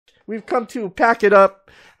we've come to Pack It Up,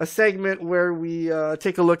 a segment where we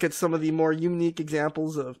take a look at some of the more unique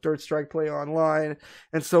examples of third strike play online.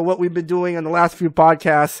 And so what we've been doing on the last few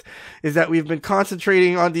podcasts is that we've been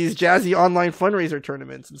concentrating on these Jazzy online fundraiser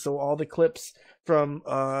tournaments. And so all the clips from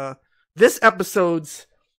this episode's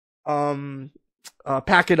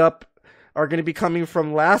Pack It Up are going to be coming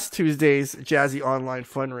from last Tuesday's Jazzy online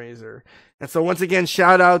fundraiser. And so once again,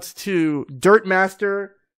 shout outs to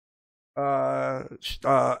Dirtmaster,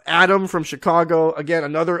 Adam from Chicago, again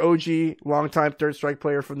another OG longtime third strike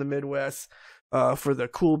player from the Midwest, for the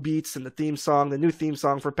cool beats and the theme song, the new theme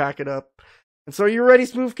song for Pack It Up. And so, are you ready,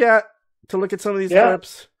 Smooth Cat, to look at some of these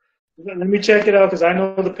clips? Let me check it out because I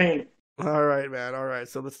know the pain. All right, man. All right,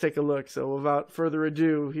 so let's take a look. So without further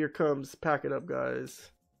ado, here comes Pack It Up,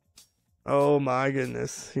 guys. Oh my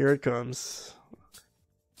goodness, here it comes.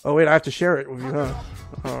 Oh wait, I have to share it with you, huh?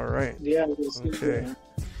 All right. Yeah. Okay.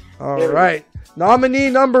 All right.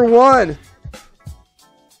 Nominee number 1.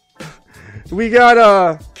 We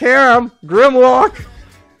got Cam Grimlock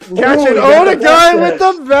catching Oda guy with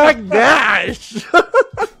the back dash.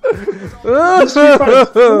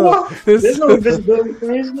 There's no invisibility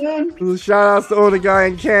frames, man. Shout outs to Oda guy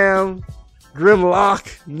and Cam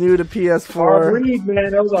Grimlock, new to PS4. Hard read,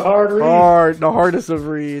 man. That was a hard read. The hardest of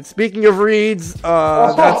reads. Speaking of reads,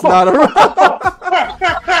 that's not a.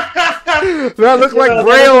 That looked like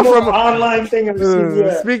Braille from online thing I've seen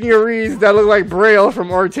yet. Speaking of reads, that looked like Braille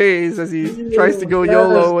from Ortiz as he tries to go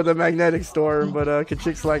YOLO with a magnetic storm, but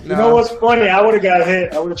Kachik's like, nah. You know what's funny? I would have got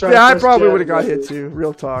hit. I probably would have got hit too.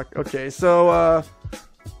 Real talk. Okay, so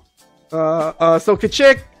so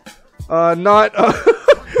Kachik,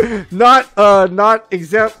 not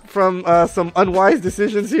exempt from some unwise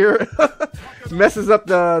decisions here. Messes up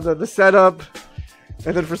the setup.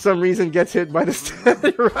 And then for some reason gets hit by the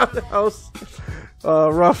standing roundhouse.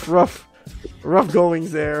 Rough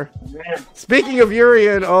goings there. Man. Speaking of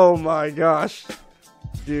Urian, oh my gosh.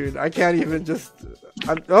 Dude, I can't even just...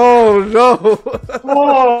 oh no!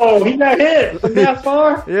 Oh, he got hit from that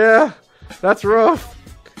far? Yeah, that's rough.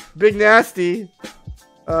 Big Nasty.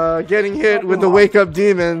 Getting hit with the Wake Up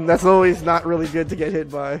Demon. That's always not really good to get hit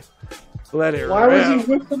by. Let it Why was he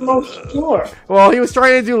with the low short? Well, he was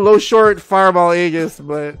trying to do low short Fireball Aegis,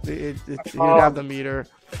 but he didn't have the meter.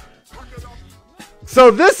 So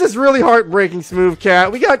this is really heartbreaking, Smooth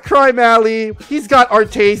Cat. We got Crime Alley. He's got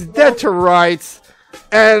Artaze dead to rights.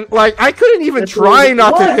 And, like, I couldn't even try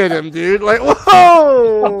not to hit him, dude. Like,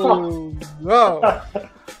 whoa! No.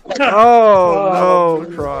 Oh,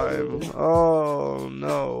 no, Crime. Oh,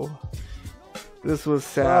 no. This was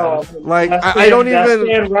sad. Oh, like I don't even.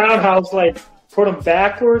 That roundhouse like put him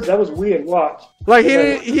backwards. That was weird. Watch. Like he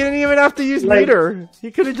didn't even have to use meter. He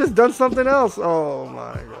could have just done something else. Oh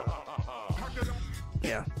my god.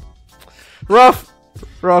 Yeah. Rough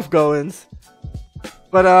goings.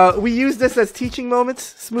 But we use this as teaching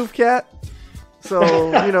moments, Smooth Cat.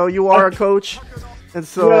 So you know you are a coach, and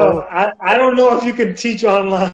so I don't know if you can teach online.